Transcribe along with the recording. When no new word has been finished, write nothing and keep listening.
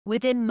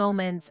Within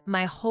moments,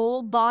 my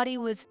whole body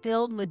was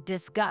filled with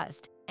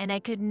disgust and I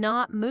could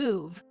not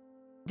move.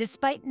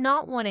 Despite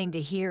not wanting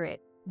to hear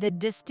it, the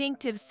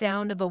distinctive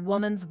sound of a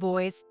woman's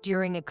voice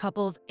during a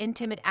couple's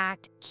intimate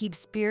act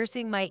keeps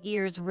piercing my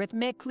ears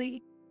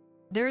rhythmically.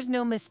 There's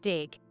no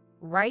mistake.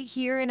 Right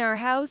here in our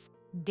house,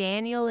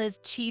 Daniel is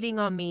cheating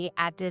on me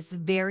at this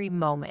very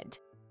moment.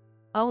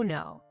 Oh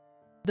no.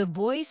 The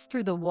voice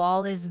through the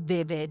wall is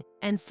vivid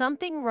and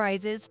something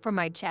rises from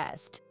my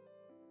chest.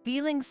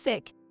 Feeling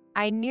sick,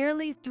 I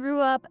nearly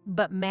threw up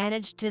but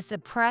managed to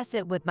suppress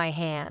it with my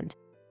hand.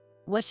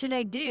 What should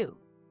I do?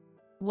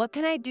 What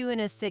can I do in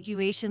a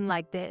situation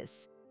like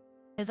this?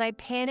 As I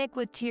panic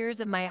with tears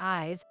in my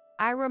eyes,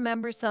 I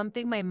remember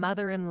something my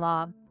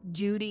mother-in-law,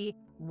 Judy,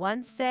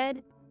 once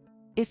said.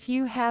 If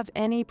you have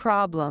any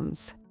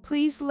problems,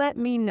 please let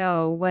me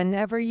know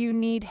whenever you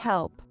need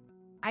help.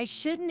 I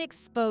shouldn't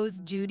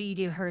expose Judy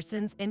to her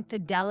son's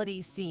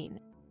infidelity scene.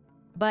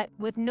 But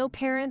with no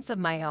parents of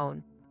my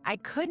own, I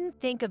couldn't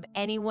think of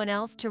anyone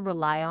else to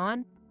rely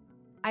on.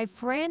 I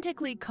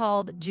frantically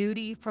called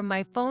Judy from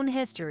my phone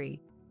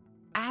history.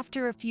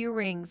 After a few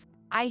rings,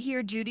 I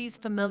hear Judy's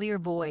familiar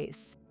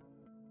voice.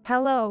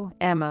 Hello,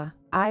 Emma.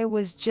 I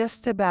was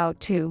just about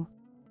to.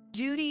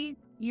 Judy,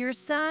 your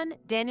son,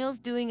 Daniel's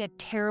doing a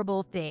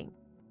terrible thing.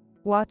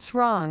 What's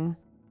wrong?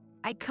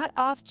 I cut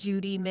off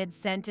Judy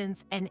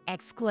mid-sentence and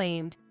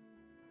exclaimed,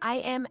 I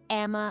am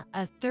Emma,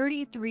 a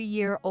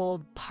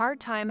 33-year-old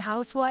part-time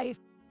housewife.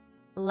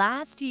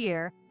 Last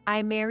year,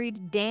 I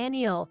married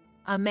Daniel,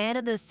 a man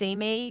of the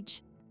same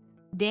age.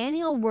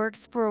 Daniel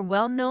works for a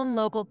well-known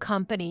local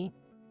company.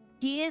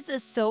 He is a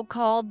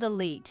so-called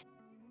elite.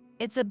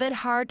 It's a bit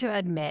hard to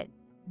admit,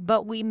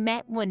 but we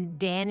met when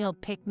Daniel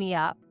picked me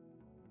up.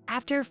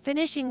 After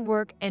finishing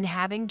work and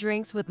having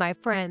drinks with my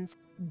friends,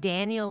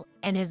 Daniel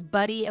and his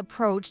buddy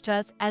approached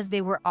us as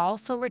they were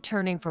also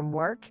returning from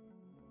work.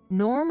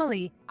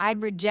 Normally,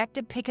 I'd reject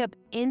a pickup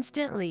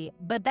instantly,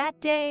 but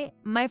that day,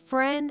 my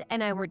friend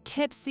and I were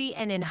tipsy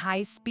and in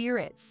high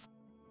spirits.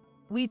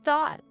 We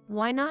thought,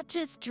 why not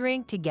just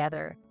drink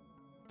together?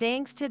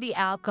 Thanks to the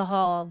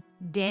alcohol,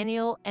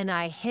 Daniel and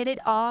I hit it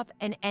off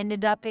and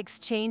ended up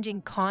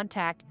exchanging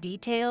contact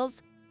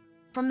details.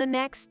 From the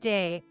next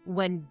day,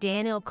 when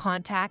Daniel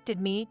contacted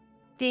me,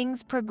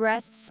 things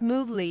progressed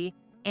smoothly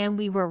and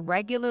we were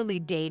regularly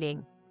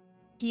dating.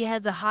 He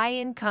has a high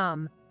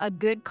income, a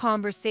good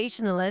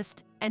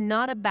conversationalist, and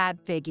not a bad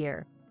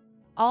figure.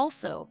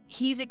 Also,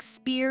 he's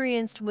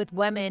experienced with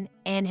women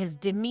and his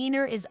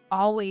demeanor is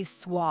always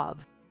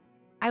suave.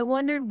 I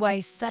wondered why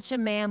such a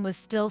man was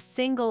still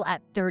single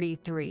at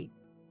 33.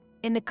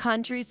 In the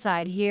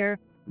countryside here,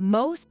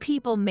 most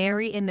people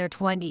marry in their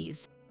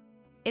 20s.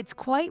 It's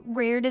quite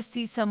rare to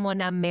see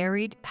someone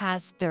unmarried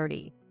past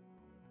 30.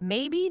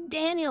 Maybe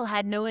Daniel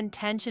had no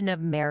intention of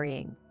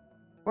marrying.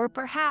 Or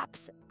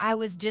perhaps I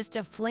was just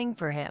a fling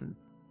for him.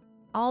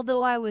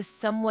 Although I was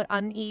somewhat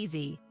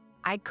uneasy,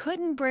 I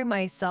couldn't bring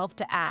myself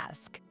to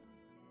ask.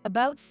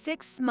 About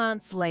 6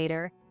 months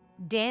later,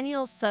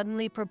 Daniel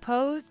suddenly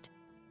proposed.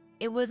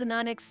 It was an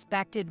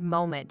unexpected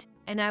moment,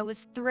 and I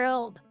was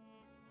thrilled.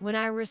 When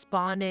I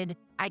responded,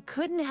 I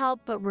couldn't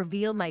help but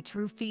reveal my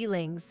true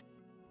feelings.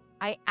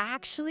 I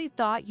actually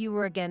thought you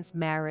were against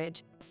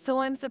marriage, so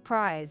I'm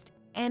surprised,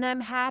 and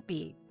I'm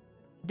happy.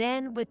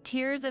 Then, with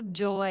tears of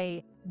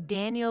joy,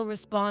 Daniel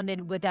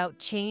responded without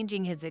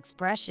changing his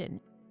expression.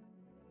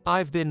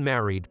 I've been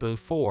married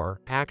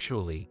before,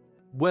 actually.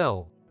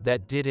 Well,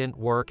 that didn't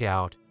work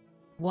out.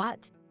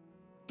 What?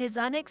 His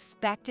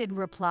unexpected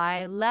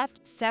reply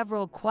left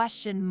several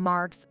question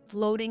marks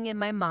floating in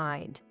my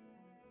mind.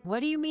 What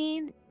do you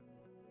mean?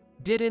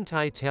 Didn't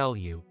I tell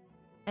you?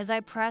 As I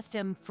pressed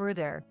him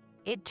further,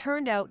 it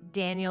turned out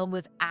Daniel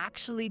was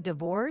actually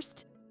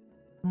divorced.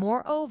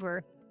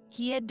 Moreover,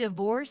 he had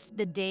divorced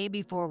the day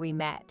before we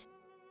met.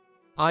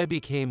 I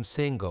became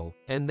single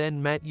and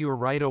then met you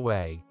right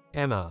away,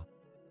 Emma.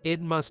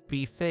 It must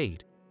be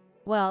fate.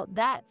 Well,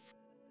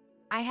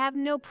 I have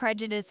no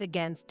prejudice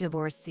against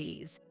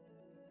divorcees.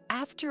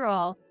 After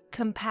all,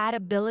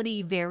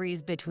 compatibility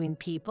varies between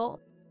people.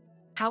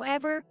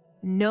 However,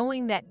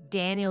 knowing that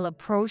Daniel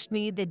approached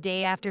me the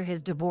day after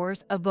his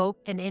divorce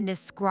evoked an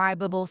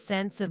indescribable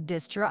sense of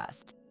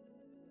distrust.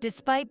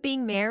 Despite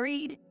being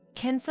married,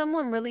 can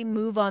someone really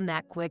move on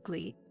that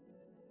quickly?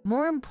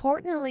 More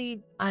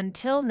importantly,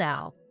 until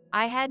now,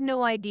 I had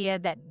no idea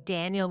that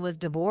Daniel was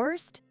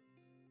divorced.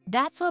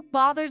 That's what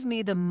bothers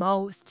me the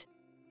most.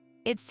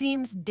 It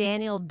seems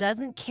Daniel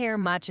doesn't care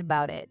much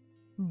about it,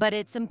 but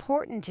it's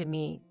important to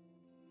me.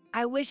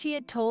 I wish he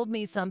had told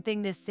me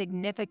something this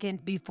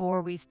significant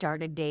before we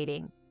started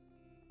dating.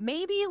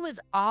 Maybe it was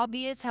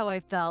obvious how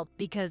I felt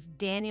because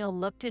Daniel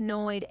looked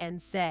annoyed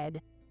and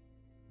said,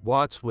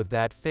 What's with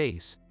that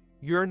face?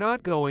 You're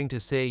not going to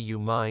say you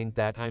mind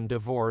that I'm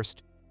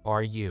divorced,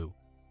 are you?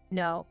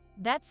 No,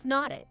 that's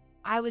not it.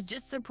 I was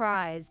just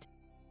surprised.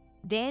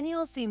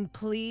 Daniel seemed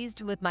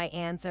pleased with my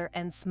answer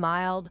and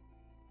smiled.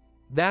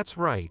 That's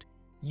right.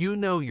 You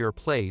know your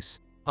place,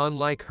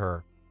 unlike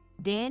her.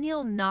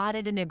 Daniel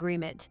nodded in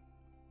agreement.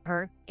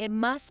 Her, it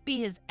must be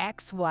his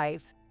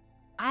ex-wife.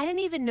 I didn't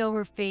even know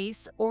her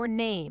face or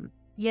name,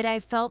 yet I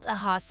felt a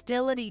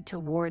hostility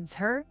towards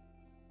her.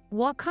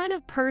 What kind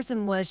of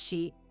person was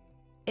she?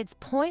 It's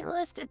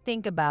pointless to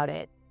think about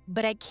it,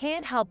 but I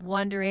can't help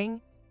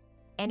wondering.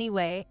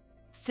 Anyway,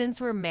 since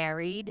we're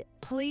married,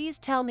 please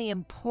tell me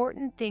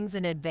important things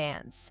in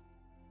advance.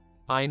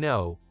 I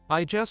know,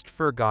 I just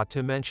forgot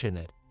to mention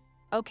it.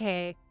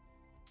 Okay,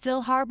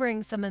 still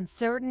harboring some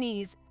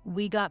uncertainties,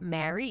 we got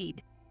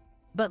married.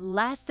 But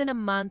less than a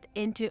month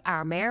into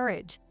our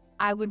marriage,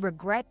 I would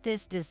regret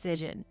this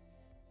decision.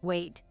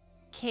 Wait,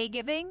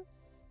 caregiving?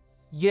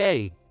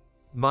 Yay!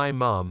 My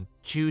mom,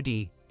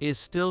 Judy, is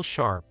still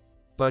sharp,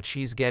 but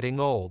she's getting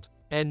old,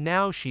 and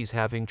now she's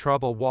having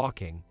trouble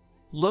walking.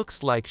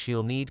 Looks like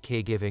she'll need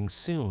caregiving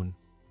soon.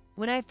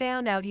 When I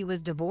found out he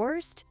was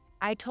divorced,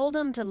 I told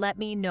him to let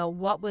me know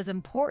what was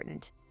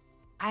important.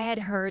 I had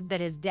heard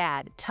that his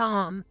dad,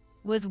 Tom,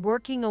 was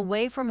working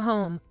away from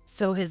home,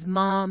 so his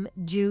mom,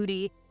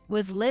 Judy,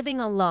 was living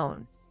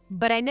alone.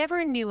 But I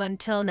never knew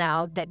until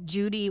now that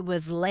Judy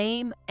was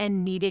lame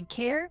and needed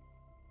care.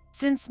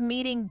 Since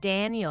meeting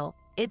Daniel,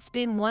 it's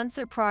been one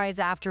surprise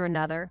after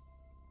another.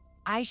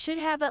 I should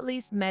have at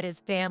least met his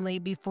family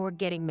before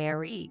getting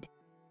married.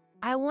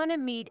 I want to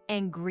meet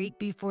and greet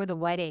before the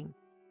wedding.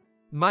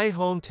 My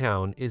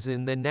hometown is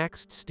in the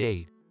next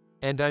state,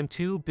 and I'm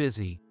too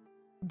busy.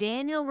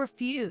 Daniel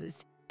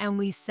refused, and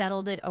we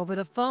settled it over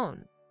the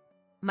phone.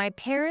 My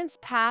parents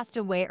passed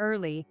away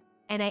early,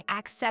 and I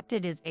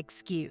accepted his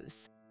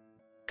excuse.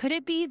 Could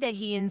it be that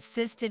he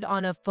insisted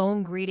on a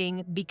phone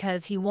greeting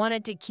because he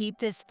wanted to keep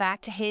this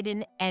fact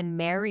hidden and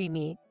marry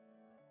me?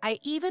 I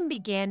even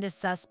began to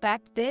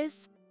suspect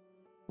this.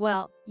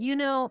 Well,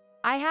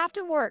 I have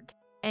to work,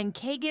 and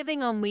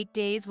caregiving on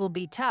weekdays will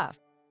be tough.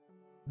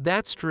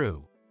 That's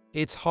true.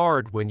 It's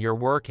hard when you're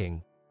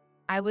working.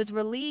 I was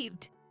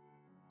relieved.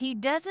 He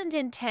doesn't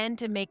intend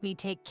to make me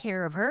take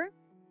care of her.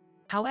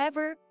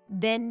 However,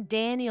 then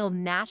Daniel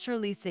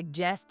naturally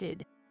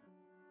suggested,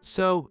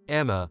 So,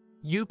 Emma,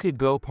 you could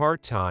go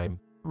part-time,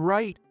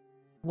 right?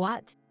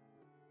 "What?"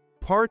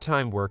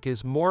 Part-time work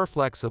is more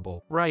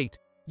flexible, right?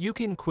 You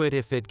can quit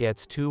if it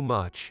gets too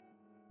much.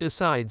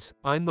 Besides,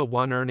 I'm the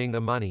one earning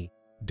the money.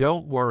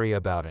 Don't worry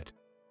about it.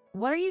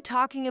 What are you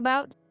talking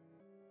about?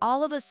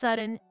 All of a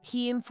sudden,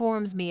 he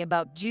informs me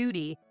about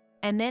Judy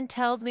and then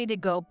tells me to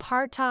go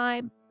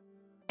part-time.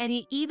 And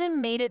he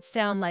even made it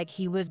sound like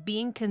he was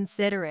being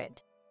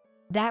considerate.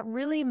 That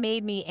really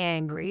made me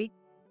angry.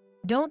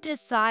 Don't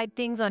decide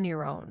things on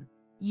your own.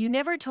 You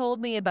never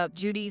told me about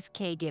Judy's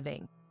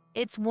caregiving.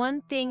 It's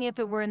one thing if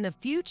it were in the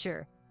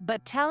future,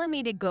 but telling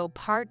me to go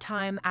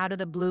part-time out of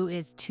the blue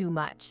is too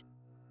much.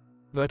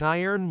 But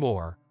I earn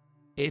more.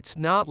 It's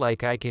not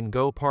like I can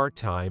go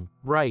part-time,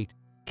 right?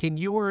 Can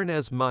you earn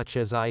as much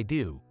as I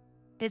do?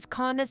 His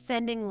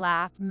condescending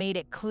laugh made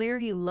it clear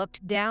he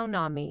looked down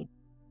on me.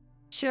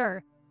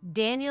 Sure,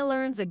 Daniel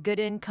earns a good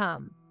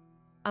income.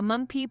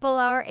 Among people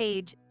our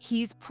age,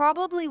 he's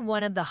probably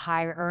one of the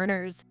higher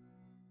earners.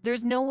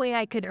 There's no way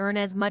I could earn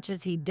as much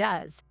as he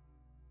does.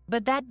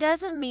 But that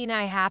doesn't mean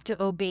I have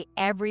to obey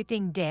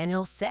everything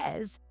Daniel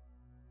says.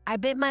 I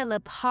bit my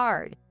lip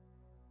hard.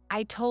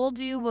 I told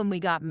you when we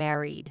got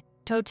married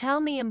to tell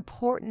me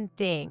important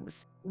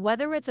things,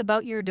 whether it's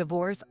about your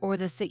divorce or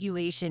the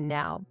situation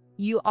now.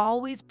 You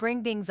always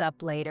bring things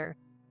up later.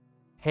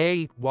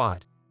 Hey,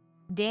 what?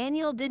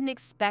 Daniel didn't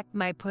expect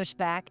my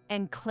pushback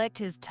and clicked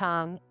his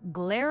tongue,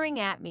 glaring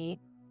at me.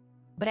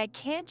 But I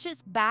can't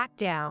just back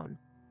down.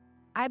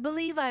 I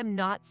believe I'm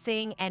not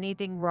saying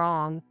anything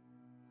wrong.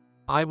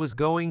 I was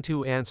going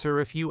to answer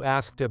if you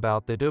asked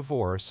about the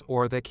divorce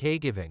or the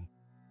caregiving.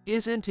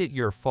 Isn't it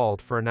your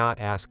fault for not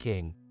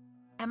asking?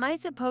 Am I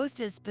supposed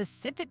to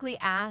specifically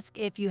ask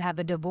if you have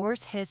a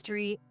divorce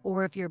history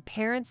or if your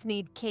parents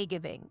need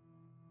caregiving?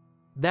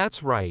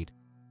 That's right.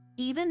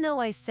 Even though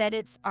I said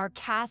it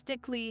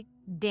sarcastically,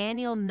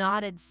 Daniel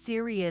nodded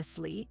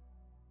seriously.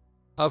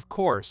 Of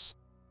course.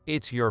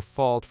 It's your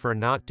fault for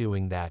not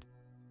doing that.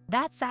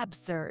 That's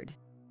absurd.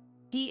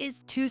 He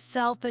is too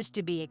selfish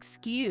to be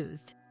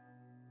excused.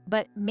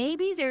 But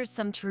maybe there's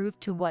some truth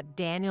to what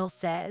Daniel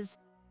says.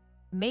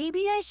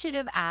 Maybe I should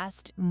have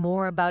asked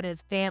more about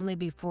his family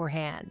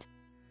beforehand.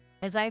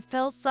 As I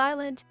fell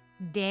silent,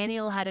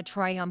 Daniel had a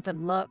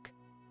triumphant look.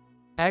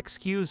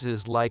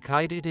 Excuses like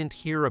 "I didn't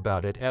hear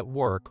about it at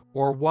work"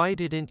 or "why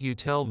didn't you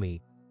tell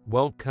me"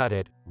 won't cut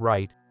it,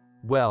 right?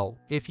 Well,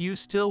 if you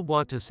still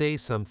want to say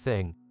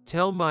something,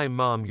 tell my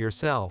mom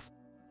yourself.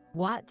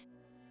 What?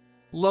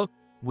 Look,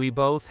 we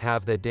both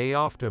have the day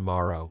off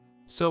tomorrow,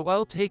 so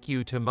I'll take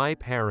you to my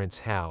parents'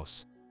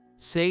 house.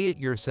 Say it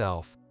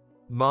yourself.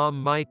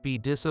 Mom might be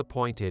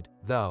disappointed,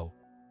 though.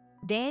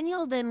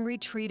 Daniel then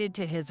retreated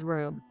to his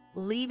room,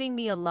 leaving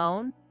me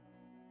alone.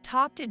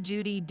 Talk to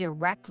Judy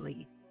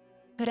directly.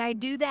 Could I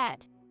do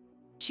that?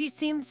 She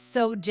seemed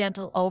so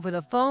gentle over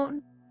the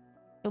phone.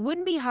 It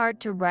wouldn't be hard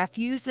to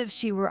refuse if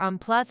she were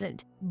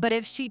unpleasant, but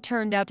if she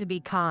turned out to be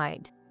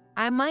kind,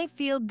 I might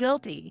feel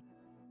guilty.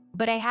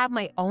 But I have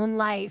my own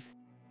life.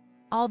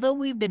 Although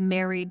we've been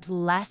married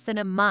less than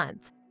a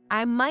month,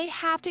 I might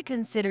have to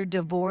consider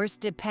divorce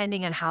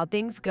depending on how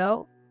things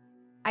go.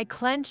 I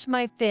clenched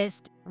my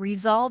fist,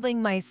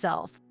 resolving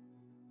myself.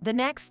 The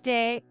next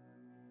day,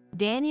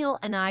 Daniel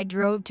and I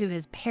drove to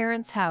his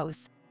parents'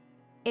 house.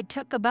 It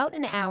took about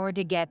an hour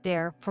to get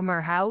there from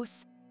our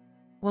house.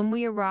 When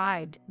we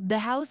arrived, the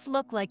house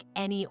looked like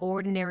any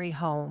ordinary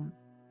home.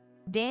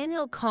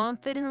 Daniel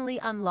confidently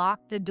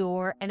unlocked the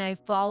door and I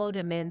followed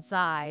him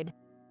inside.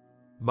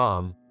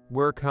 Mom,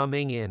 we're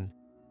coming in.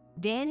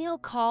 Daniel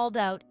called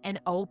out and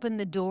opened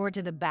the door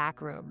to the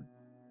back room.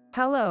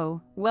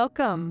 Hello,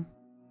 welcome.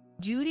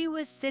 Judy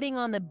was sitting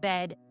on the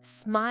bed,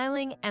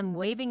 smiling and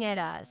waving at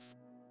us.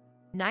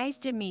 Nice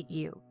to meet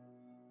you.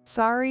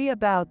 Sorry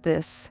about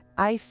this.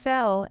 I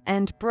fell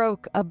and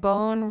broke a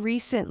bone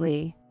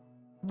recently.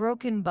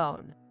 Broken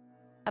bone.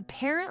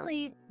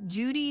 Apparently,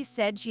 Judy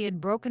said she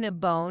had broken a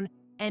bone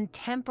and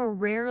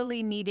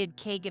temporarily needed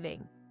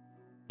caregiving.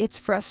 It's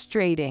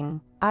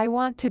frustrating. I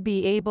want to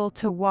be able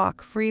to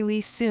walk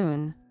freely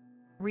soon.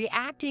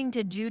 Reacting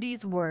to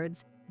Judy's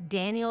words,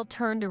 Daniel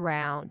turned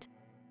around.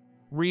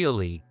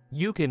 Really,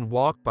 you can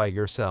walk by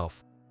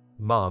yourself.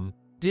 Mom,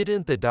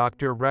 didn't the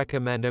doctor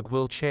recommend a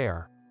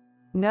wheelchair?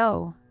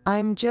 No,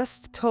 I'm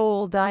just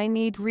told I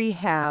need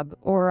rehab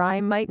or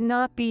I might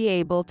not be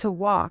able to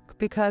walk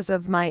because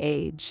of my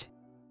age.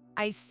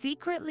 I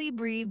secretly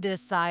breathed a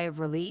sigh of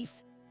relief.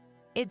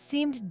 It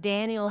seemed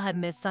Daniel had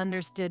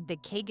misunderstood the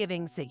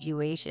caregiving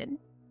situation.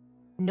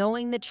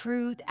 Knowing the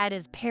truth at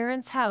his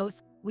parents'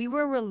 house, we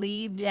were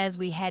relieved as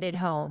we headed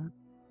home.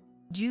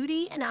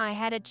 Judy and I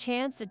had a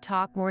chance to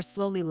talk more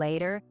slowly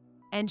later,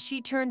 and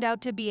she turned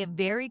out to be a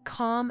very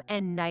calm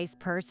and nice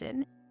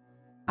person.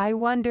 I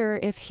wonder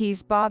if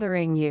he's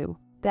bothering you.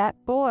 That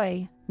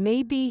boy,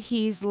 maybe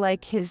he's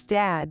like his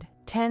dad,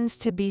 tends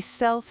to be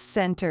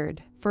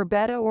self-centered. For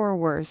better or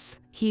worse,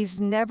 he's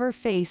never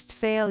faced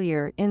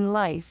failure in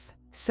life,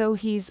 so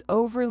he's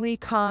overly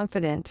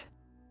confident.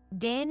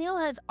 Daniel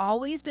has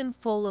always been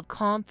full of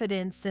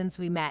confidence since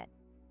we met.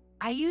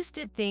 I used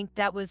to think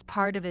that was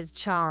part of his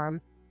charm,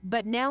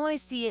 but now I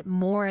see it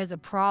more as a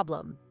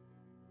problem.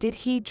 Did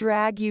he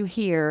drag you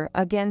here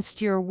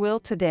against your will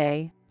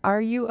today?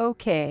 Are you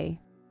okay?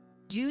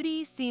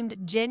 Judy seemed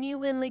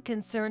genuinely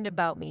concerned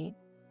about me.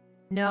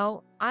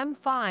 No, I'm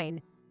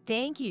fine.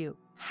 Thank you.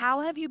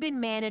 How have you been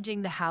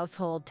managing the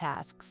household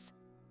tasks?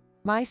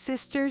 My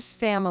sister's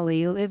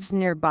family lives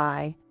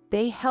nearby.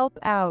 They help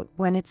out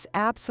when it's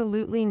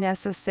absolutely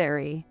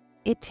necessary.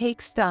 It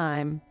takes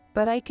time,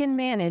 but I can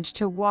manage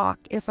to walk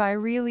if I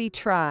really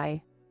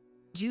try.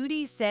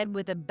 Judy said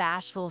with a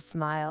bashful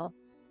smile.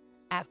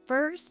 At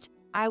first,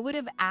 I would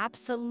have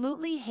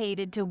absolutely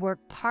hated to work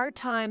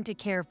part-time to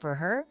care for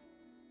her.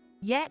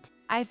 Yet,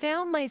 I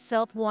found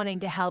myself wanting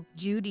to help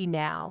Judy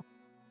now.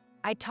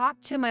 I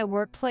talked to my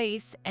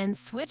workplace and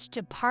switched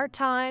to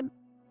part-time.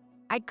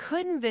 I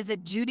couldn't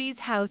visit Judy's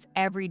house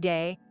every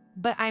day,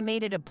 but I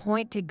made it a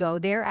point to go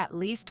there at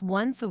least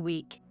once a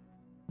week.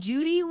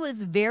 Judy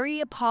was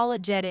very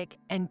apologetic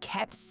and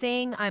kept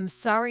saying I'm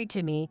sorry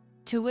to me,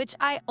 to which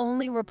I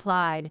only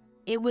replied,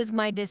 it was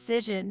my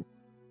decision.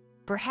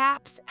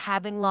 Perhaps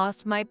having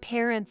lost my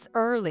parents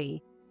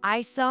early,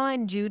 I saw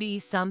in Judy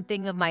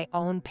something of my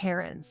own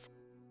parents.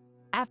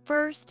 At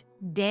first,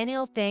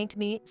 Daniel thanked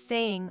me,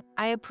 saying,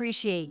 I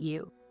appreciate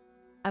you.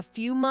 A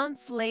few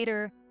months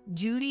later,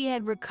 Judy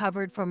had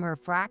recovered from her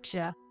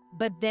fracture,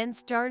 but then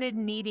started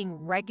needing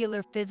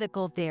regular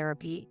physical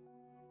therapy.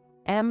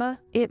 Emma,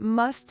 it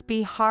must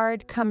be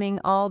hard coming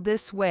all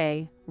this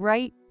way,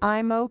 right?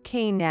 I'm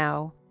okay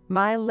now.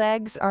 My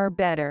legs are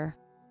better.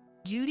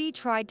 Judy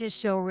tried to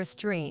show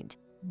restraint,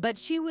 but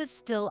she was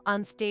still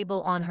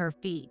unstable on her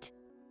feet.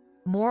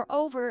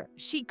 Moreover,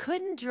 she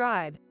couldn't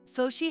drive,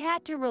 so she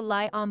had to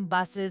rely on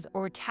buses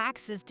or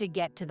taxis to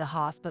get to the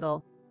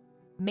hospital.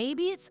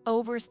 Maybe it's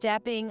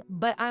overstepping,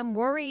 but I'm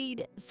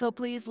worried, so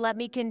please let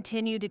me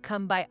continue to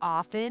come by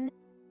often.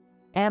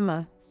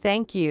 Emma,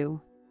 thank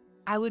you.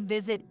 I would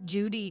visit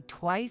Judy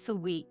twice a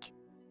week.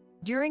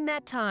 During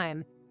that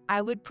time,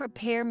 I would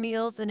prepare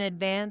meals in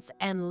advance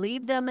and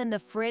leave them in the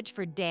fridge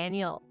for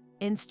Daniel,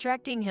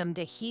 instructing him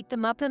to heat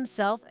them up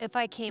himself if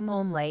I came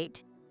home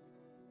late.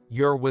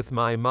 You're with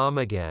my mom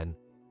again.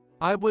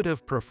 I would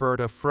have preferred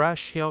a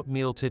fresh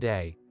meal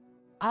today.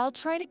 I'll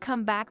try to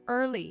come back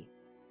early.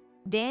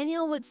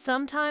 Daniel would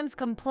sometimes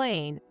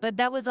complain, but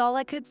that was all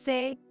I could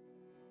say.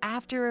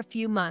 After a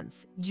few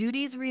months,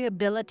 Judy's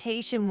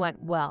rehabilitation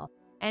went well,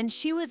 and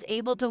she was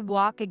able to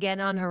walk again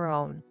on her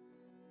own.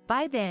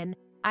 By then,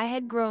 I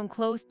had grown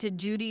close to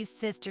Judy's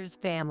sister's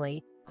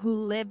family, who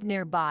lived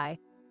nearby,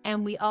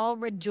 and we all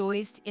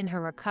rejoiced in her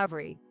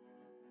recovery.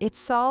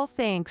 It's all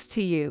thanks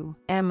to you,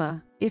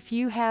 Emma. If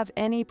you have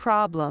any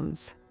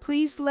problems,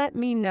 please let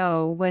me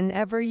know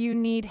whenever you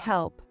need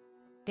help.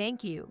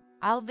 Thank you.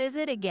 I'll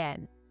visit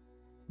again.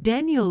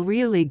 Daniel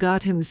really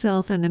got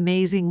himself an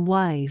amazing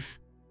wife.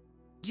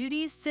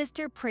 Judy's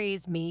sister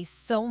praised me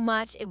so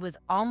much it was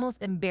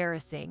almost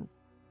embarrassing.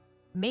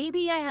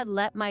 Maybe I had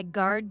let my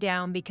guard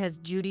down because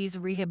Judy's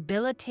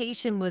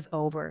rehabilitation was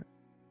over.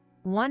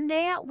 One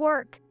day at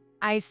work,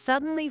 I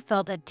suddenly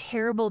felt a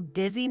terrible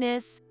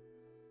dizziness.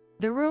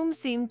 The room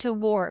seemed to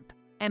warp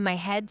and my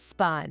head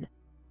spun.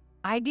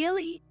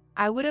 Ideally,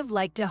 I would have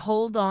liked to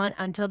hold on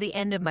until the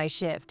end of my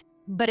shift,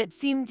 but it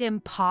seemed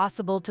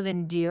impossible to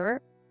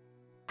endure.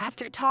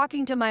 After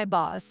talking to my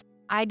boss,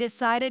 I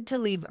decided to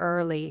leave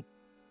early.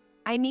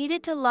 I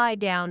needed to lie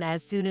down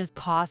as soon as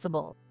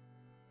possible.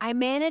 I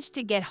managed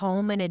to get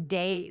home in a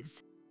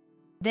daze.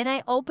 Then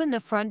I opened the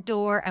front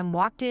door and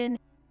walked in.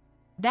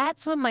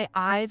 That's when my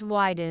eyes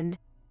widened.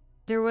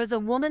 There was a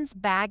woman's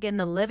bag in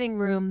the living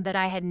room that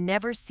I had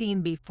never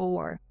seen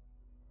before.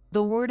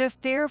 The word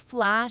affair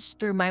flashed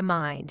through my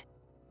mind.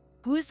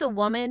 Who's the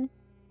woman?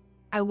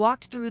 I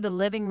walked through the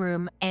living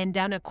room and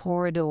down a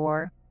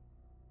corridor.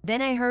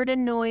 Then I heard a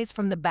noise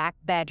from the back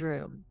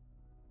bedroom.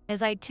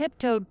 As I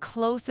tiptoed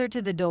closer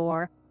to the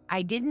door,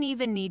 I didn't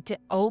even need to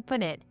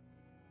open it.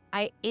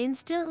 I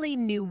instantly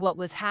knew what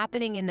was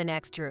happening in the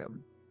next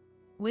room.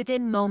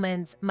 Within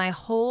moments, my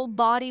whole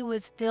body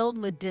was filled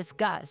with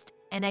disgust,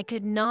 and I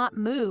could not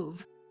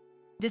move.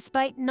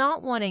 Despite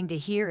not wanting to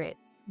hear it,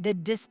 the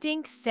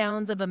distinct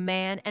sounds of a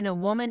man and a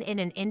woman in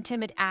an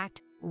intimate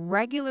act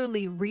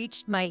regularly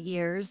reached my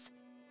ears.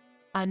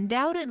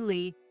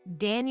 Undoubtedly,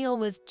 Daniel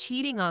was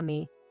cheating on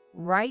me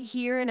right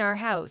here in our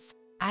house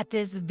at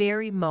this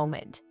very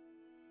moment.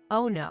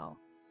 Oh no.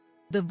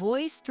 The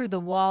voice through the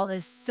wall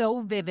is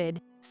so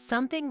vivid,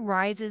 something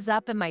rises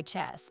up in my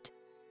chest.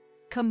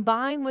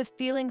 Combined with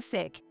feeling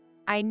sick,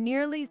 I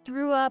nearly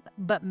threw up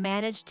but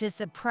managed to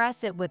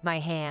suppress it with my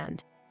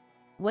hand.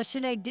 What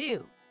should I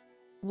do?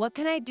 What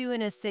can I do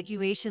in a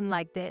situation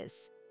like this?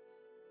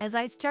 As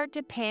I start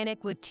to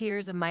panic with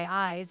tears in my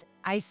eyes,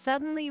 I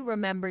suddenly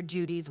remember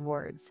Judy's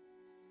words.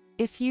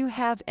 If you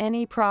have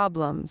any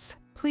problems,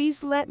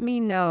 please let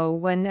me know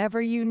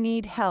whenever you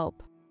need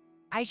help.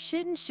 I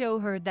shouldn't show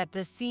her that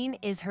the scene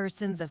is her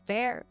son's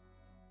affair.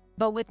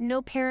 But with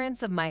no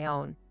parents of my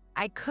own,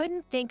 I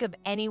couldn't think of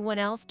anyone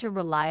else to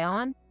rely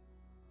on.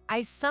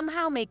 I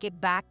somehow make it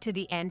back to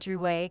the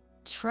entryway.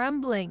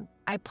 Trembling,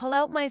 I pull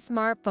out my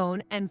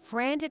smartphone and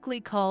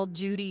frantically call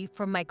Judy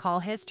from my call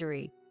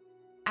history.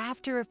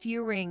 After a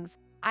few rings,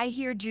 I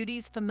hear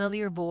Judy's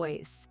familiar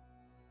voice.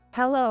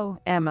 Hello,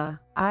 Emma.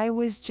 I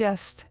was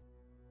just...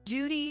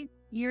 Judy,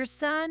 your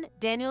son,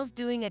 Daniel's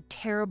doing a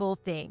terrible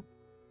thing.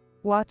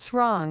 What's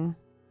wrong?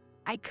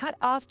 I cut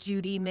off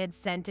Judy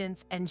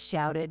mid-sentence and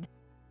shouted.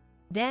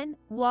 Then,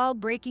 while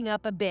breaking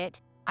up a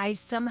bit, I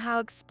somehow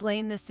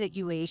explained the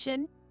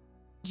situation.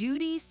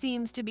 Judy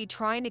seems to be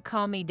trying to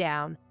calm me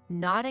down,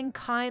 nodding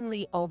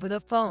kindly over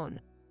the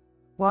phone.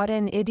 What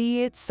an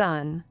idiot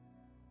son.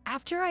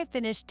 After I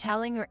finished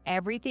telling her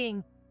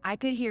everything, I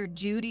could hear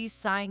Judy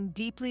sighing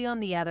deeply on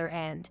the other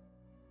end.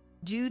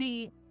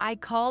 Judy, I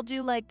called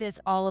you like this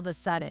all of a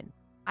sudden.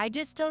 I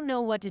just don't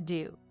know what to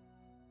do.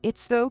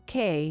 It's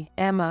okay,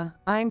 Emma.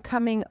 I'm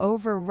coming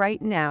over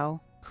right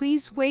now.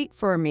 Please wait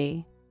for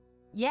me.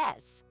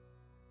 Yes.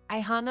 I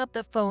hung up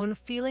the phone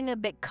feeling a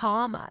bit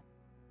calmer.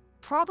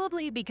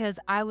 Probably because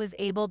I was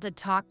able to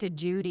talk to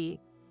Judy.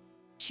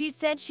 She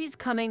said she's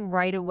coming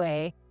right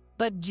away,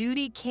 but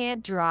Judy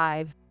can't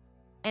drive.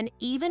 And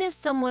even if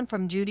someone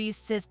from Judy's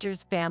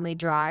sister's family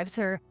drives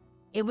her,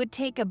 it would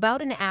take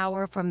about an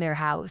hour from their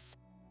house.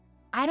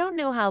 I don't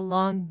know how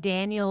long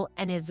Daniel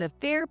and his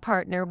affair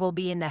partner will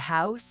be in the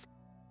house.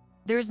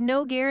 There's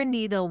no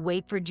guarantee they'll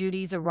wait for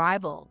Judy's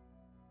arrival.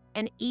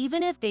 And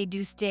even if they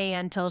do stay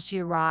until she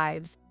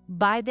arrives,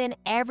 by then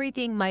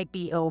everything might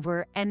be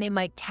over and they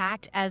might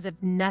act as if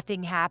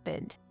nothing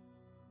happened.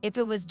 If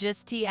it was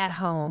just tea at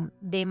home,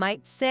 they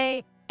might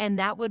say, and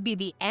that would be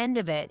the end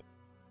of it.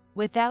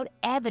 Without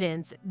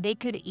evidence, they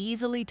could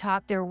easily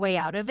talk their way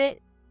out of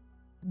it.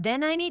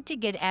 Then I need to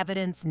get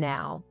evidence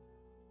now.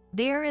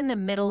 They're in the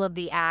middle of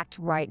the act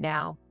right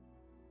now.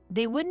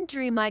 They wouldn't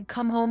dream I'd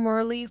come home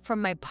early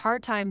from my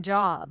part-time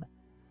job.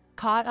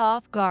 Caught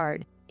off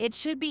guard, it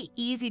should be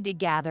easy to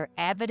gather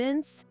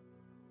evidence.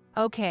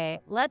 Okay,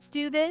 let's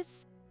do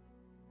this.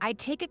 I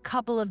take a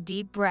couple of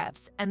deep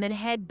breaths and then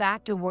head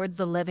back towards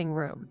the living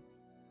room.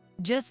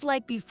 Just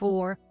like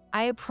before,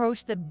 I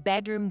approach the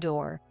bedroom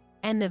door,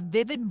 and the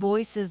vivid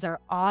voices are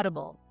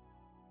audible.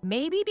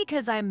 Maybe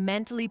because I'm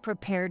mentally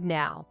prepared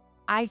now,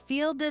 I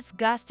feel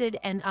disgusted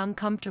and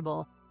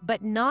uncomfortable,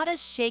 but not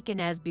as shaken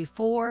as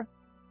before.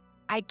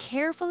 I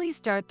carefully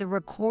start the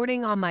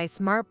recording on my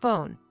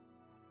smartphone.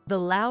 The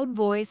loud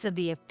voice of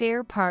the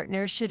affair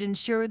partner should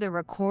ensure the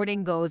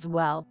recording goes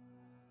well.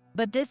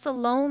 But this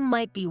alone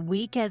might be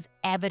weak as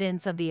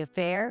evidence of the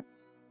affair.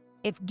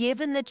 If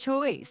given the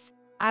choice,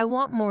 I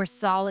want more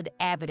solid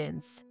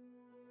evidence.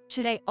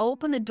 Should I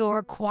open the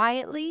door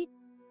quietly?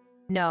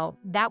 No,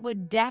 that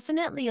would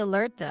definitely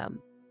alert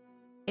them.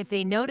 If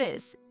they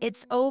notice,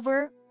 it's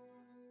over.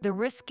 The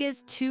risk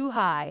is too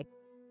high.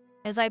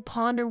 As I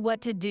ponder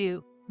what to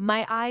do,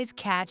 my eyes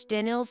catch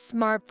Daniel's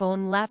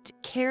smartphone left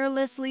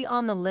carelessly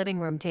on the living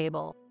room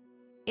table.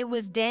 It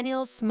was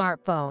Daniel's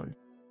smartphone.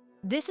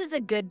 This is a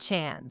good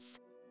chance.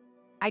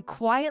 I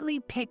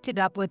quietly picked it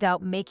up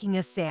without making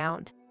a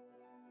sound.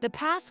 The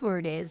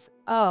password is,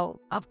 oh,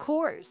 of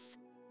course.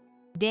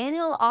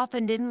 Daniel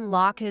often didn't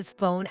lock his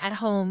phone at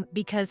home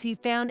because he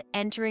found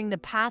entering the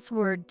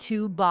password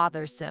too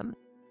bothersome.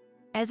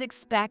 As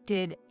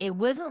expected, it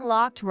wasn't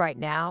locked right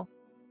now.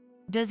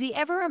 Does he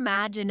ever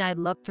imagine I'd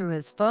look through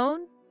his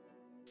phone?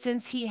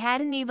 Since he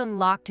hadn't even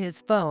locked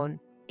his phone,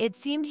 it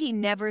seemed he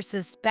never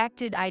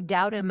suspected I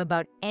doubt him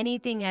about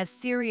anything as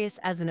serious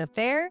as an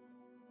affair.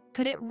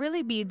 Could it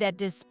really be that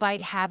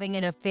despite having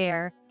an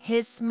affair,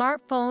 his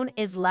smartphone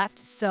is left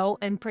so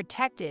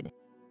unprotected?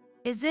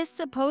 Is this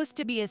supposed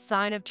to be a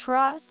sign of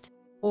trust?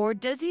 Or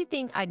does he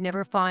think I'd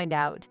never find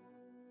out?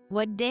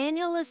 What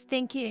Daniel is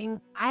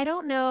thinking, I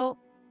don't know.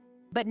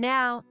 But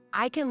now,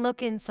 I can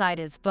look inside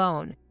his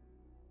phone.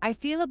 I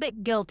feel a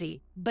bit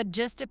guilty, but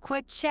just a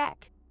quick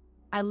check.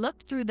 I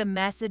looked through the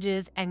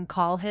messages and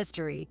call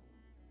history,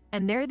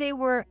 and there they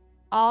were,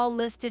 all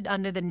listed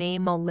under the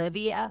name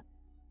Olivia.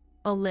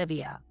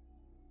 Olivia.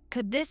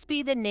 Could this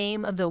be the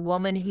name of the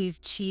woman he's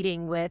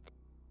cheating with?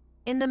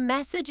 In the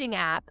messaging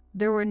app,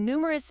 there were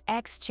numerous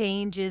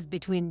exchanges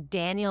between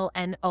Daniel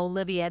and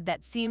Olivia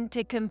that seemed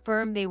to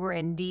confirm they were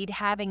indeed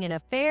having an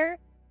affair.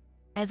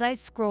 As I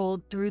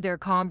scrolled through their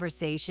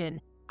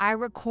conversation, I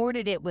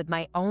recorded it with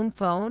my own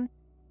phone.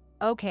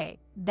 Okay,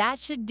 that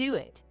should do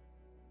it.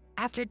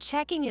 After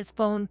checking his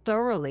phone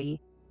thoroughly,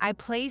 I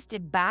placed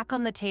it back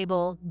on the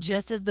table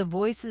just as the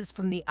voices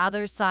from the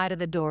other side of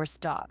the door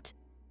stopped.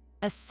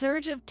 A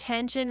surge of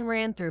tension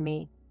ran through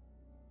me.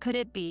 Could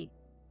it be?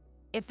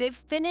 If they've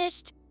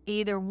finished,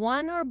 either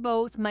one or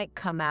both might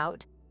come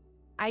out.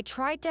 I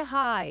tried to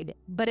hide,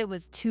 but it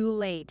was too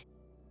late.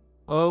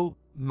 Oh,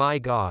 my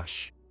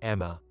gosh,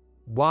 Emma.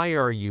 Why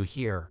are you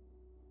here?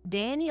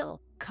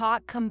 Daniel,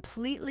 caught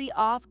completely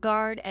off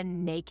guard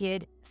and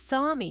naked,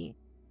 saw me.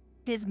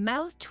 His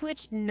mouth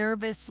twitched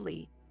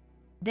nervously.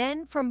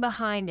 Then from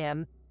behind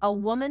him, a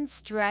woman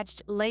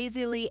stretched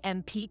lazily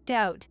and peeked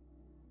out.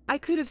 I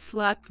could have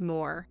slept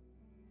more.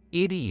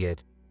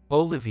 Idiot.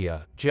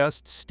 Olivia,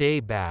 just stay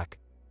back.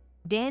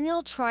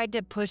 Daniel tried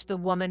to push the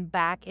woman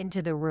back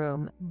into the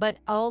room, but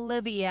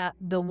Olivia,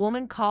 the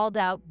woman called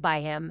out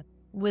by him,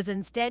 was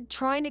instead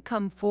trying to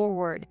come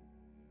forward.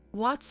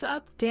 What's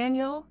up,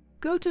 Daniel?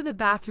 Go to the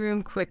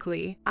bathroom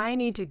quickly. I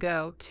need to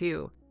go,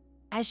 too.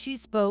 As she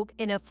spoke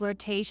in a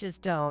flirtatious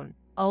tone,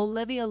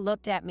 Olivia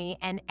looked at me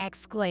and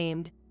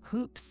exclaimed,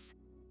 "Hoops."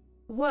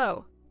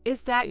 Whoa,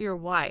 is that your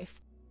wife?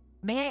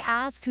 May I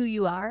ask who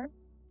you are?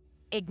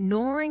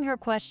 Ignoring her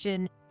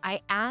question,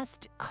 I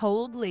asked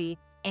coldly,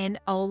 and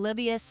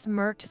Olivia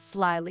smirked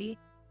slyly.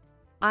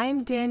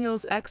 I'm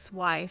Daniel's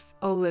ex-wife,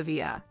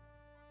 Olivia.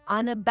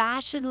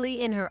 Unabashedly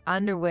in her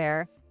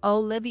underwear,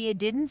 Olivia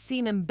didn't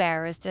seem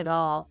embarrassed at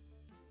all.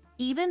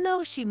 Even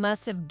though she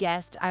must have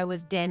guessed I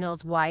was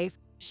Daniel's wife,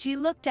 she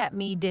looked at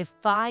me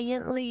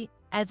defiantly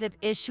as if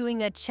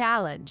issuing a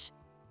challenge.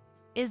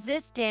 Is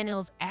this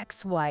Daniel's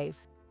ex-wife?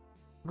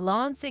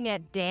 Glancing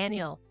at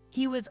Daniel,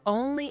 he was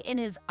only in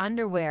his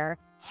underwear,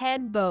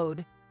 head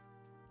bowed.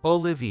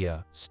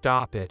 Olivia,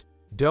 stop it.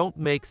 Don't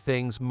make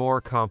things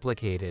more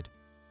complicated.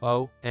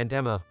 Oh, and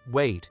Emma,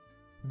 wait.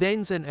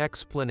 There's an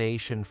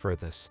explanation for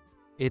this.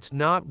 It's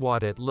not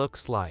what it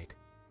looks like.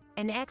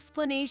 An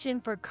explanation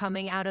for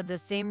coming out of the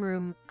same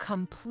room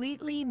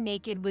completely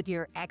naked with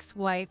your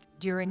ex-wife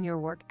during your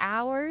work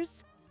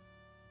hours?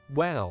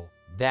 Well,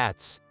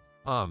 that's,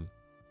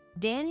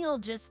 Daniel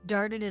just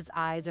darted his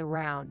eyes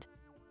around.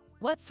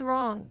 What's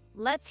wrong?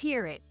 Let's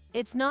hear it.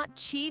 It's not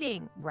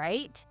cheating,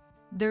 right?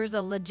 There's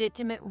a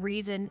legitimate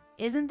reason,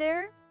 isn't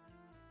there?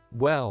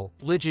 well,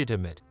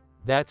 legitimate.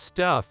 That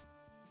stuff.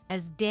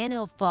 As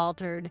Daniel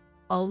faltered,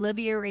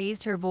 Olivia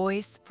raised her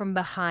voice from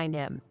behind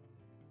him.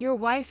 Your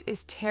wife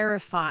is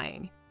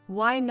terrifying.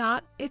 Why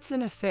not? It's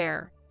an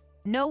affair.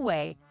 No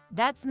way.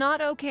 That's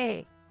not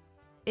okay.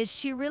 Is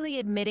she really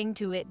admitting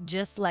to it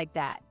just like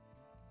that?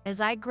 As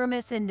I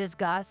grimaced in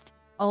disgust,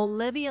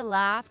 Olivia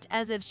laughed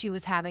as if she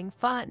was having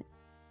fun.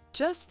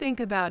 Just think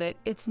about it.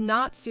 It's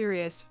not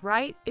serious,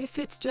 right? If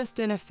it's just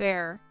an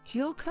affair,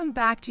 he'll come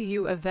back to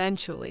you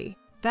eventually.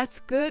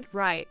 That's good,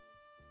 right?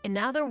 In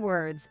other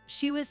words,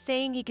 she was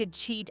saying he could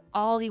cheat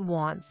all he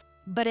wants,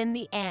 but in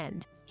the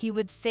end, he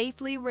would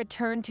safely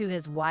return to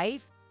his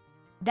wife?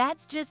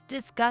 That's just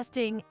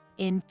disgusting,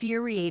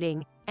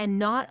 infuriating, and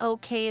not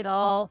okay at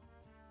all.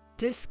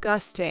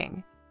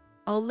 Disgusting.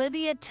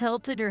 Olivia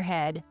tilted her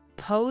head,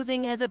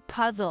 posing as if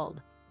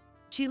puzzled.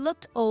 She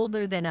looked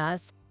older than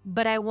us,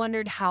 but I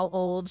wondered how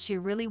old she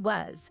really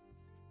was.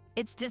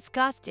 It's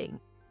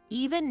disgusting.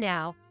 Even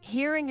now,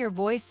 hearing your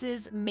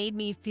voices made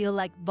me feel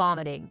like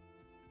vomiting.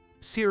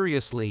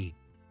 Seriously,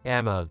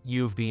 Emma,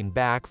 you've been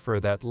back for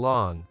that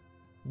long.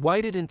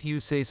 Why didn't you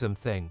say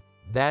something?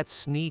 That's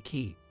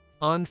sneaky.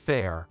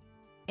 Unfair.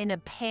 In a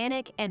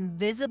panic and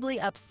visibly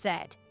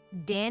upset,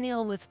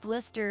 Daniel was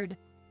flustered.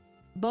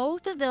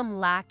 Both of them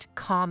lacked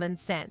common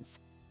sense,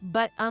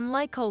 but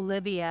unlike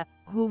Olivia,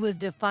 who was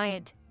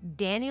defiant,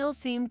 Daniel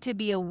seemed to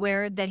be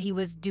aware that he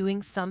was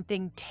doing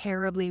something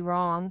terribly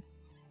wrong.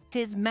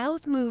 His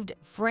mouth moved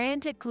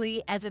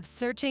frantically as if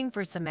searching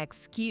for some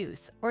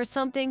excuse or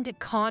something to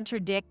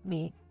contradict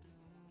me.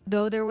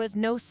 though there was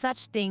no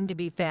such thing to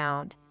be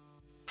found.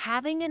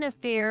 Having an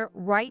affair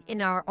right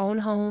in our own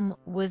home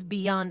was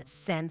beyond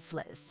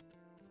senseless.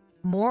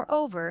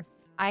 Moreover,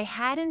 I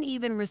hadn't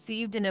even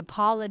received an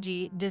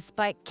apology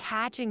despite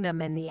catching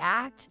them in the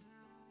act.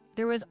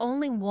 There was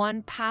only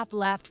one path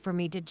left for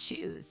me to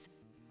choose.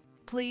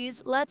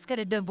 Please, let's get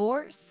a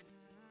divorce.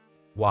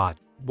 What?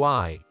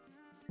 Why?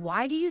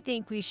 Why do you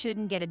think we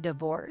shouldn't get a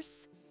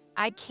divorce?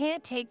 I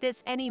can't take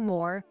this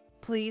anymore.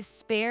 Please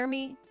spare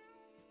me.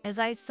 As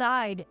I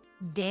sighed,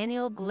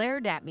 Daniel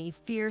glared at me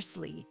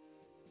fiercely.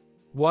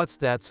 What's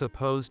that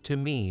supposed to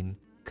mean,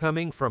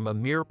 coming from a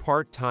mere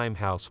part-time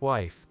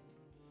housewife?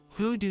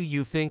 Who do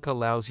you think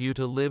allows you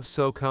to live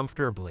so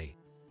comfortably?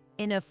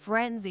 In a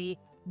frenzy,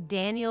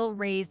 Daniel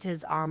raised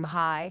his arm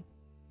high.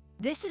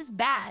 This is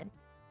bad.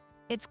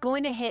 It's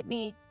going to hit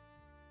me.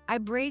 I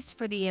braced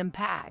for the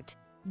impact,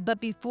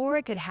 but before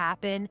it could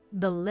happen,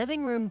 the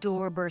living room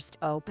door burst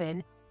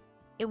open.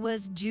 It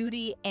was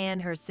Judy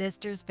and her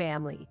sister's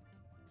family.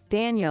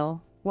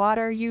 Daniel, what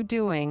are you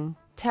doing?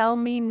 Tell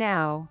me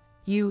now,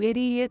 you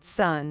idiot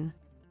son.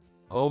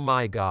 Oh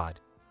my God.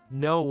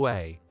 No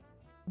way.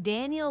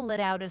 Daniel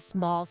let out a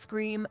small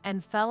scream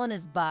and fell on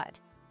his butt.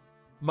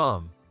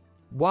 Mom,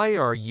 why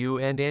are you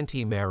and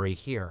Auntie Mary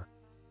here?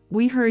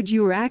 We heard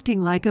you were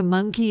acting like a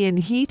monkey in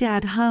heat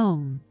at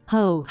home.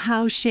 Oh,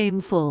 how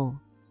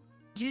shameful.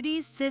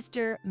 Judy's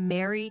sister,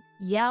 Mary,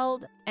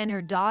 yelled, and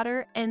her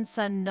daughter and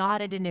son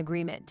nodded in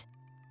agreement.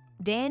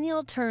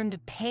 Daniel turned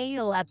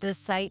pale at the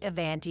sight of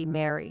Auntie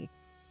Mary,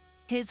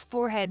 his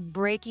forehead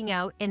breaking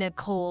out in a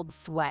cold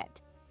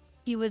sweat.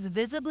 He was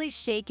visibly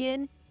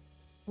shaken.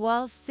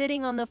 While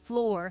sitting on the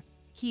floor,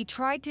 he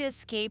tried to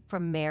escape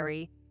from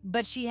Mary,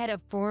 but she had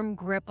a firm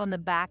grip on the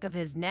back of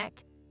his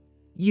neck.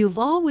 You've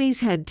always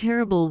had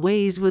terrible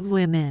ways with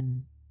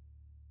women.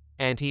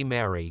 Auntie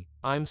Mary,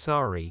 I'm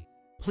sorry.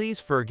 Please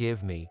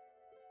forgive me.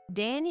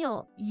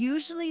 Daniel,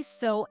 usually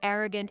so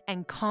arrogant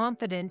and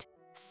confident,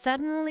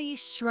 suddenly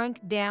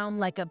shrunk down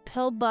like a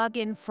pill bug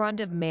in front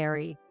of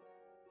Mary.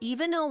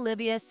 Even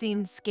Olivia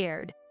seemed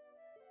scared.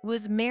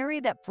 Was Mary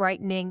that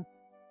frightening?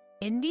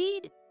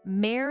 Indeed,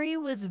 Mary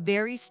was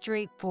very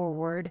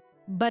straightforward,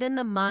 but in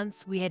the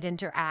months we had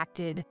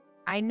interacted,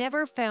 I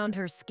never found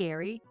her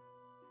scary.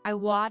 I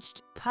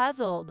watched,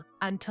 puzzled,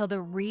 until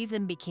the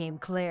reason became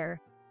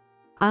clear.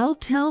 I'll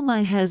tell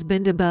my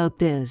husband about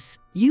this.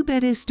 You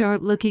better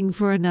start looking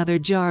for another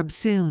job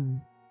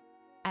soon.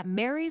 At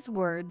Mary's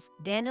words,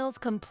 Daniel's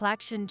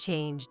complexion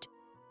changed.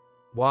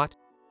 What?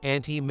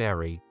 Auntie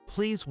Mary,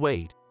 please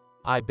wait.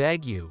 I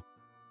beg you.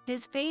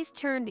 His face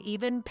turned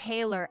even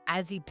paler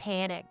as he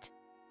panicked.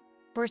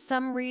 For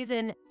some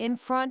reason, in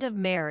front of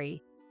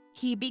Mary,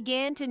 he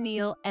began to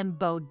kneel and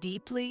bow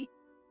deeply.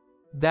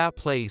 That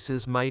place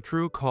is my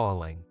true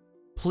calling.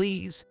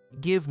 Please,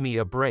 give me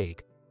a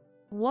break.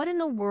 What in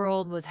the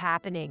world was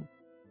happening?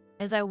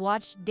 As I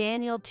watched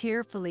Daniel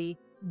tearfully,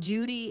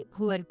 Judy,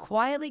 who had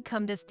quietly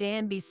come to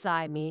stand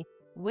beside me,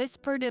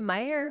 whispered in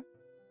my ear,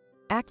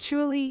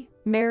 Actually,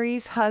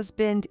 Mary's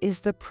husband is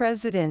the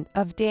president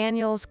of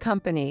Daniel's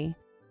company.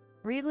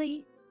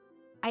 Really?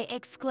 I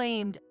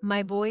exclaimed,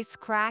 my voice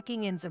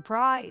cracking in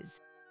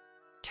surprise.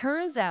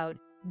 Turns out,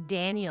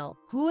 Daniel,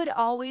 who had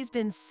always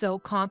been so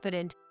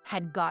confident,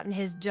 had gotten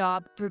his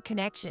job through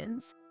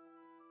connections.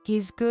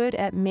 He's good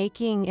at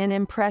making an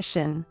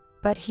impression,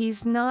 but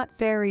he's not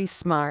very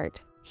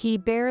smart. He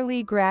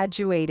barely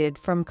graduated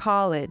from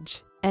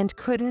college and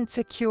couldn't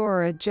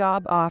secure a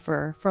job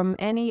offer from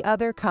any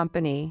other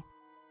company.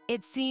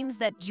 It seems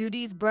that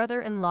Judy's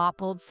brother-in-law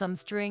pulled some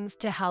strings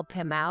to help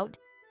him out.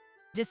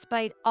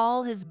 Despite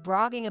all his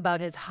bragging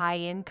about his high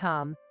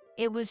income,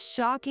 it was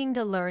shocking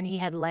to learn he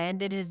had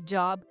landed his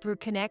job through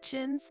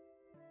connections.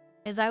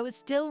 As I was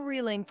still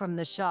reeling from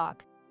the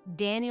shock,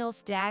 Daniel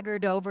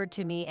staggered over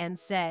to me and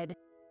said,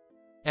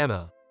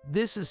 Emma,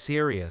 this is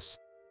serious.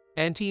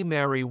 Auntie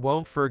Mary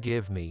won't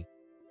forgive me.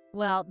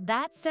 Well,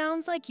 that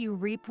sounds like you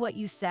reap what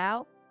you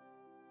sow.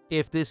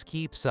 If this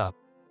keeps up,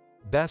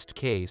 best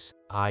case,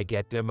 I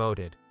get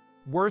demoted.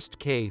 Worst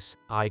case,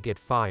 I get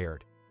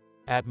fired.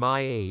 At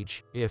my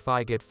age, if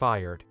I get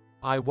fired,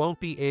 I won't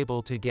be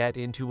able to get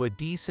into a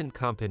decent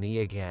company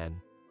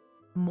again.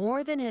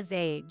 More than his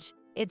age,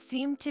 it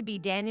seemed to be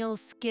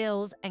Daniel's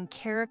skills and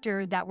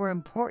character that were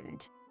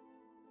important.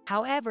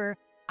 However,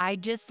 I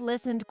just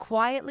listened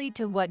quietly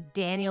to what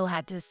Daniel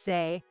had to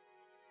say.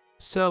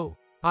 So,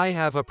 I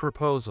have a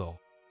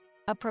proposal.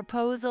 A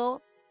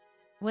proposal?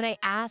 When I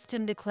asked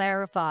him to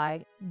clarify,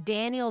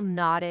 Daniel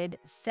nodded,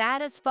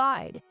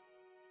 satisfied.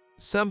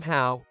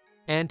 Somehow,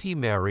 Auntie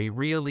Mary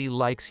really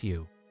likes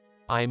you.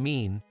 I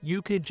mean,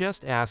 you could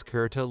just ask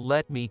her to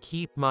let me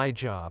keep my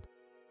job.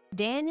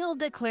 Daniel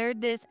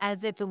declared this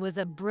as if it was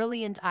a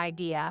brilliant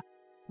idea,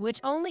 which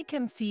only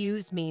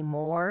confused me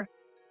more.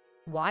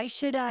 Why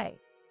should I?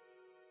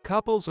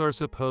 Couples are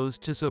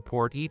supposed to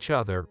support each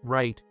other,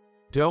 right?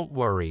 Don't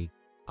worry,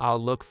 I'll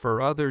look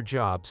for other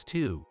jobs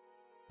too.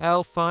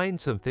 I'll find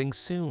something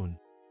soon.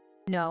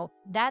 No,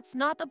 that's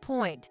not the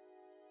point.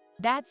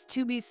 That's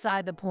too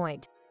beside the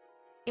point.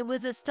 It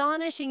was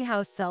astonishing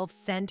how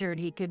self-centered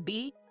he could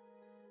be.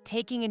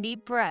 Taking a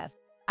deep breath,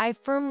 I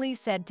firmly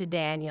said to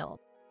Daniel,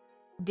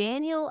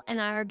 "Daniel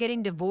and I are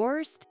getting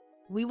divorced.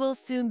 We will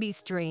soon be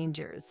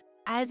strangers.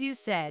 As you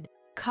said,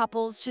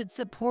 couples should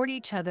support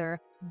each other,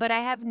 but I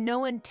have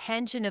no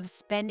intention of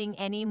spending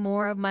any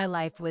more of my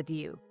life with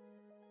you."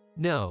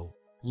 No,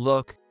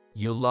 look,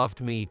 you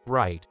loved me,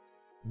 right?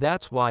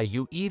 That's why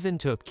you even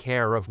took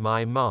care of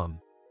my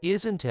mom,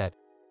 isn't it?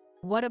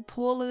 What a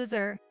poor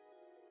loser.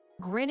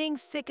 Grinning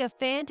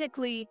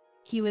sycophantically,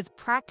 he was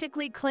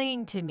practically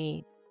clinging to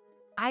me.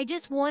 I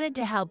just wanted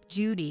to help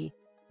Judy.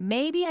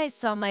 Maybe I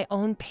saw my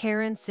own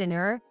parents in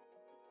her.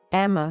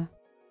 Emma,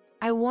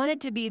 I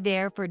wanted to be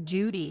there for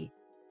Judy.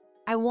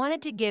 I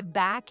wanted to give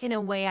back in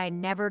a way I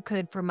never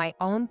could for my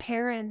own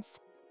parents.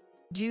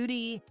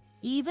 Judy,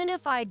 even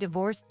if I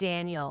divorce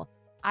Daniel,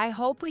 I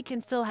hope we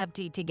can still have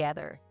tea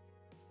together.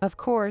 of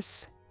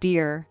course,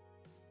 dear.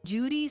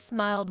 Judy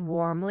smiled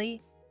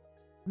warmly.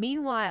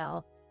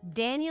 Meanwhile,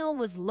 Daniel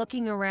was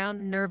looking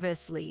around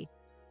nervously.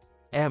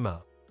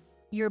 Emma,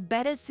 You're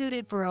better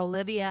suited for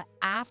Olivia.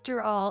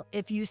 After all,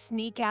 if you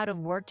sneak out of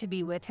work to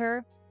be with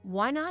her,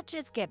 why not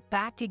just get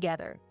back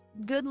together?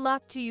 Good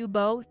luck to you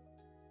both.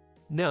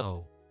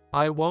 no,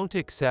 I won't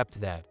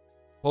accept that.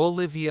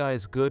 Olivia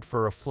is good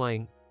for a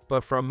fling,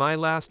 but from my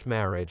last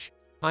marriage,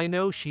 I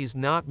know she's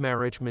not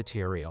marriage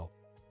material.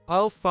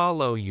 I'll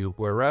follow you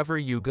wherever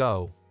you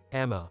go,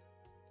 Emma.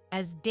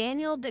 As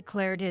Daniel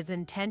declared his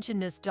intention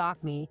to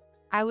stalk me,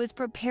 I was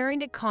preparing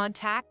to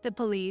contact the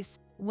police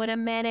when a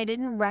man I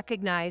didn't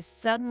recognize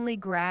suddenly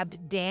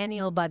grabbed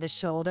Daniel by the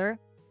shoulder.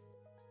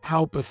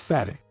 How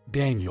pathetic,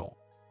 Daniel.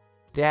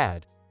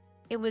 Dad,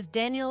 It was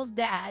Daniel's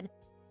dad.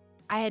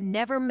 I had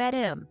never met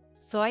him,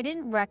 so I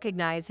didn't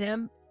recognize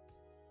him.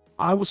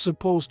 I was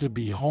supposed to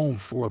be home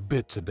for a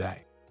bit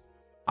today.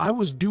 I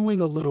was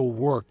doing a little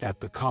work at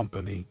the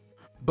company,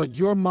 but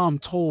your mom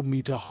told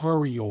me to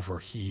hurry over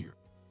here.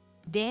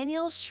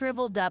 Daniel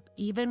shriveled up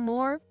even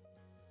more.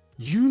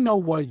 You know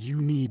what you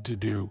need to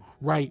do,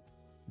 right,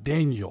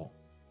 Daniel?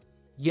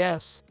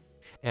 yes.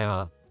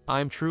 Emma,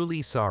 I'm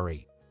truly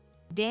sorry.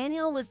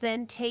 Daniel was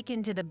then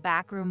taken to the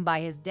back room by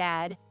his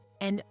dad,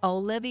 and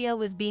Olivia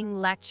was being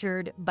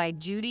lectured by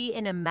Judy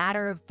in a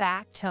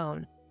matter-of-fact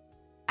tone.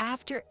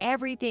 After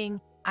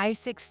everything, I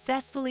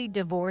successfully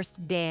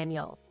divorced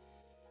Daniel.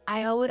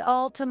 I owe it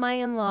all to my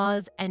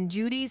in-laws and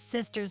Judy's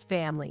sister's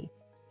family.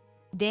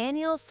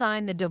 Daniel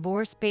signed the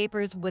divorce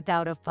papers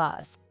without a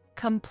fuss,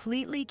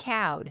 completely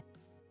cowed.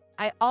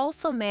 I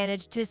also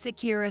managed to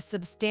secure a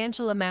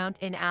substantial amount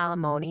in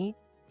alimony.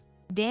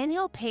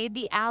 Daniel paid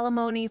the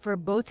alimony for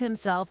both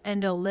himself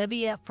and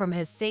Olivia from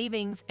his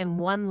savings in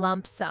one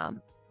lump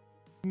sum.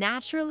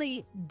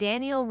 Naturally,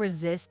 Daniel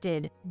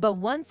resisted, but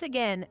once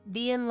again,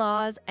 the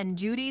in-laws and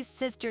Judy's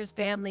sister's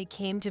family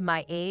came to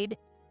my aid.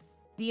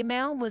 The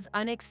amount was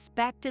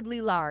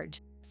unexpectedly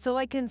large, so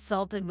I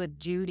consulted with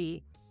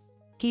Judy.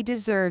 He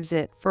deserves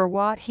it for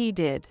what he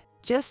did.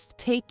 Just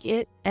take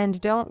it and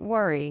don't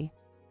worry.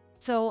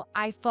 So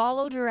I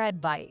followed her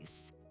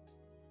advice.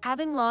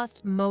 Having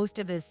lost most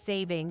of his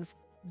savings,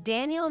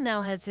 Daniel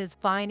now has his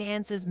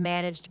finances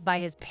managed by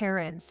his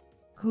parents,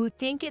 who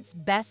think it's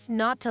best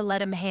not to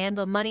let him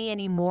handle money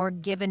anymore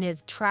given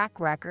his track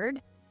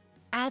record.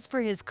 As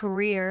for his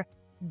career,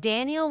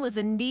 Daniel was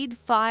indeed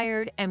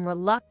fired and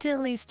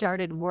reluctantly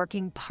started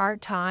working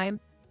part-time.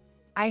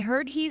 I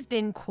heard he's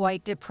been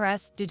quite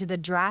depressed due to the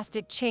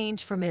drastic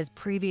change from his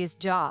previous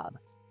job.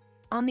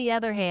 On the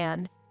other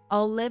hand,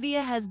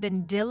 Olivia has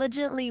been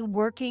diligently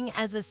working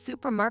as a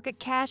supermarket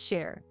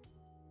cashier.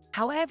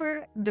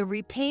 However, the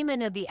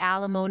repayment of the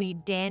alimony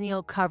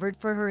Daniel covered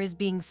for her is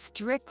being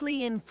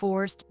strictly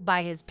enforced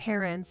by his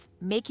parents,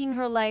 making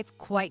her life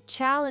quite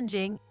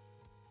challenging.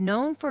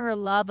 Known for her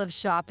love of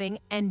shopping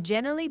and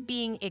generally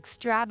being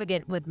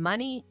extravagant with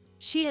money,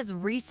 she has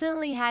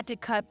recently had to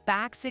cut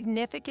back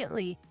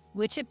significantly,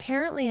 which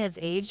apparently has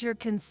aged her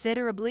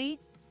considerably.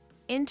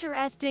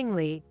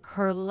 Interestingly,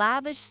 her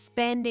lavish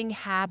spending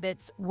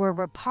habits were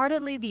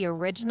reportedly the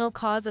original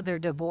cause of their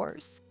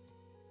divorce.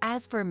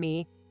 As for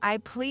me, I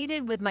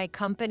pleaded with my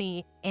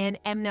company and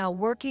am now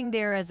working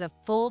there as a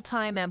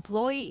full-time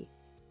employee.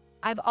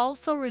 I've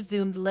also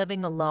resumed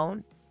living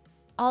alone.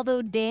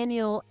 Although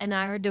Daniel and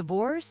I are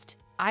divorced,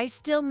 I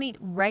still meet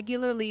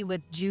regularly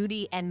with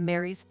Judy and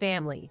Mary's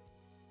family.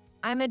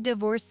 I'm a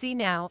divorcee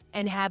now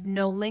and have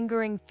no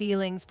lingering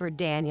feelings for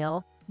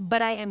Daniel,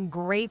 but I am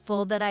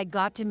grateful that I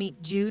got to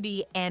meet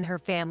Judy and her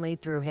family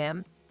through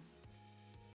him.